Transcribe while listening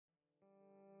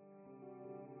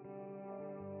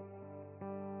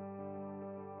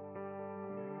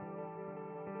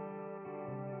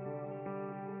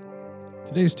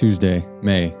Today's Tuesday,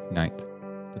 May 9th.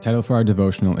 The title for our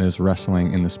devotional is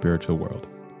Wrestling in the Spiritual World.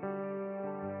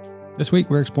 This week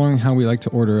we're exploring how we like to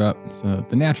order up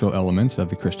the natural elements of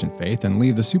the Christian faith and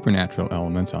leave the supernatural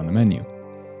elements on the menu.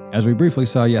 As we briefly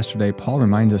saw yesterday, Paul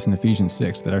reminds us in Ephesians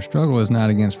 6 that our struggle is not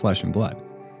against flesh and blood.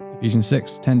 Ephesians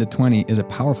 6, 10-20 is a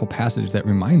powerful passage that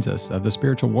reminds us of the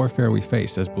spiritual warfare we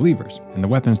face as believers and the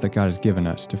weapons that God has given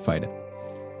us to fight it.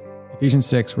 Ephesians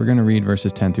 6, we're going to read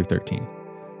verses 10 through 13.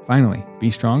 Finally,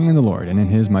 be strong in the Lord and in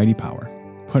His mighty power.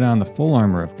 Put on the full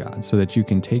armor of God so that you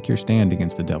can take your stand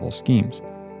against the devil's schemes.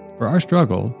 For our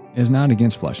struggle is not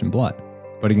against flesh and blood,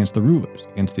 but against the rulers,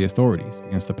 against the authorities,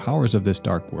 against the powers of this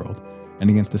dark world, and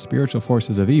against the spiritual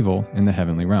forces of evil in the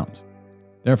heavenly realms.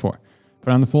 Therefore,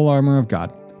 put on the full armor of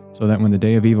God, so that when the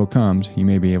day of evil comes, you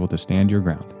may be able to stand your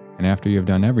ground, and after you have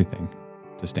done everything,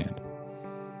 to stand.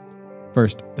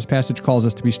 First, this passage calls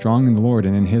us to be strong in the Lord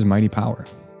and in His mighty power.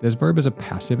 This verb is a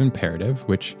passive imperative,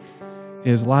 which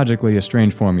is logically a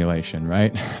strange formulation,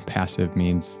 right? Passive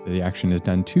means the action is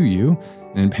done to you,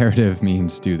 and imperative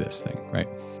means do this thing, right?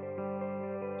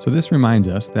 So this reminds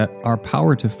us that our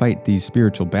power to fight these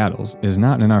spiritual battles is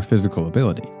not in our physical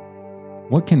ability.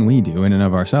 What can we do in and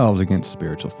of ourselves against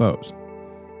spiritual foes?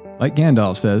 Like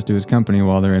Gandalf says to his company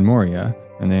while they're in Moria,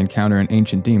 and they encounter an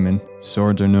ancient demon,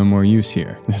 swords are no more use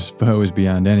here. This foe is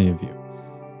beyond any of you.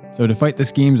 So to fight the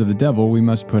schemes of the devil, we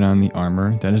must put on the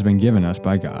armor that has been given us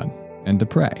by God, and to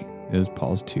pray is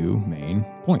Paul's two main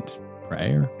points,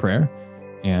 prayer,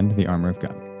 and the armor of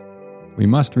God. We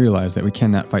must realize that we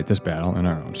cannot fight this battle in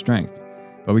our own strength,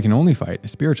 but we can only fight a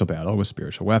spiritual battle with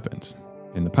spiritual weapons,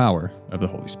 in the power of the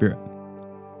Holy Spirit.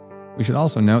 We should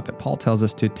also note that Paul tells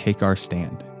us to take our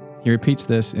stand. He repeats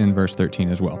this in verse 13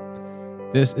 as well.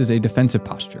 This is a defensive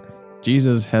posture.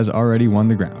 Jesus has already won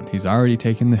the ground. He's already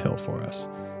taken the hill for us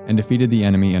and defeated the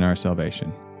enemy in our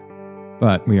salvation.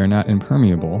 But we are not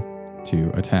impermeable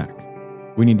to attack.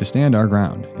 We need to stand our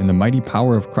ground in the mighty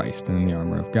power of Christ and in the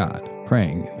armor of God,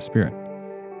 praying in the Spirit.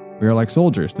 We are like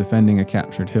soldiers defending a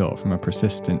captured hill from a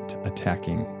persistent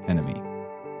attacking enemy.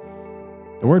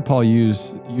 The word Paul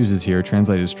uses here,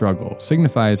 translated struggle,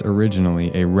 signifies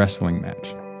originally a wrestling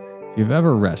match. If you've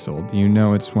ever wrestled, you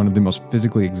know it's one of the most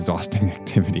physically exhausting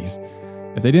activities.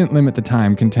 If they didn't limit the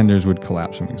time, contenders would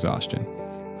collapse from exhaustion.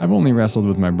 I've only wrestled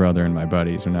with my brother and my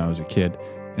buddies when I was a kid,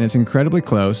 and it's incredibly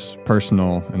close,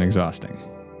 personal, and exhausting.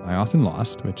 I often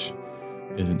lost, which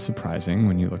isn't surprising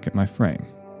when you look at my frame.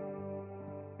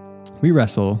 We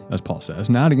wrestle, as Paul says,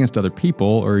 not against other people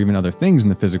or even other things in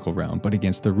the physical realm, but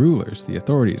against the rulers, the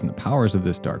authorities, and the powers of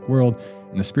this dark world,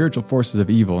 and the spiritual forces of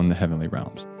evil in the heavenly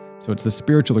realms. So it's the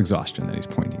spiritual exhaustion that he's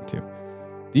pointing to.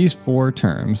 These four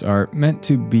terms are meant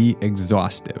to be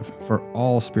exhaustive for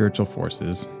all spiritual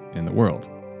forces in the world.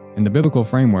 In the biblical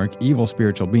framework, evil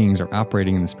spiritual beings are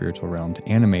operating in the spiritual realm to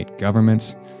animate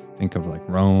governments. Think of like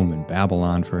Rome and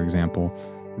Babylon, for example.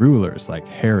 Rulers like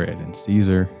Herod and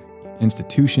Caesar.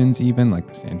 Institutions even like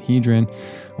the Sanhedrin,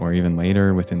 or even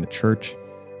later within the church,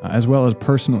 as well as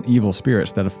personal evil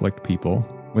spirits that afflict people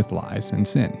with lies and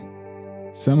sin.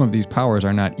 Some of these powers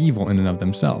are not evil in and of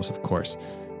themselves, of course,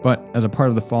 but as a part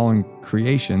of the fallen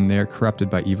creation, they are corrupted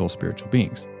by evil spiritual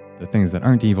beings. The things that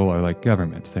aren't evil are like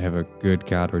governments. They have a good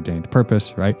God-ordained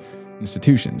purpose, right?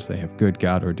 Institutions, they have good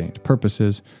God-ordained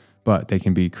purposes, but they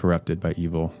can be corrupted by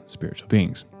evil spiritual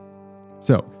beings.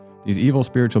 So, these evil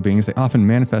spiritual beings, they often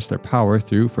manifest their power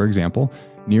through, for example,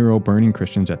 Nero burning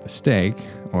Christians at the stake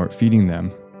or feeding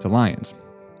them to lions.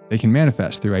 They can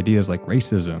manifest through ideas like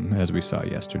racism, as we saw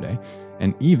yesterday,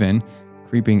 and even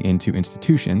creeping into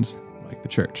institutions like the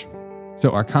church.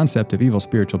 So our concept of evil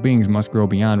spiritual beings must grow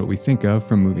beyond what we think of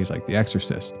from movies like The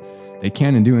Exorcist. They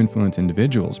can and do influence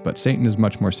individuals, but Satan is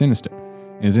much more sinister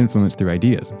and is influenced through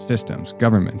ideas, systems,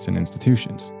 governments, and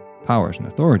institutions, powers, and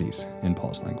authorities, in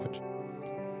Paul's language.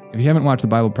 If you haven't watched the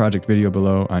Bible Project video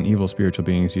below on evil spiritual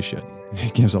beings, you should.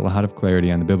 It gives a lot of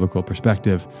clarity on the biblical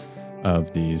perspective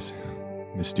of these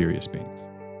mysterious beings.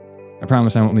 I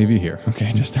promise I won't leave you here,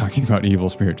 okay, just talking about evil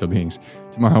spiritual beings.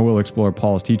 Tomorrow we'll explore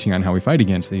Paul's teaching on how we fight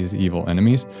against these evil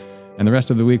enemies, and the rest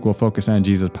of the week we'll focus on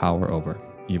Jesus' power over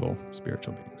evil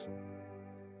spiritual beings.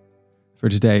 For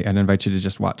today, I'd invite you to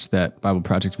just watch that Bible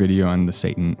Project video on the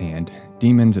Satan and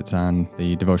demons. It's on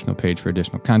the devotional page for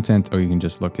additional content, or you can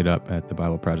just look it up at the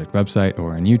Bible Project website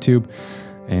or on YouTube.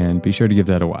 And be sure to give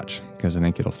that a watch, because I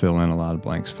think it'll fill in a lot of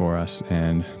blanks for us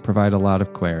and provide a lot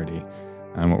of clarity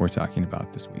on what we're talking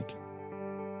about this week.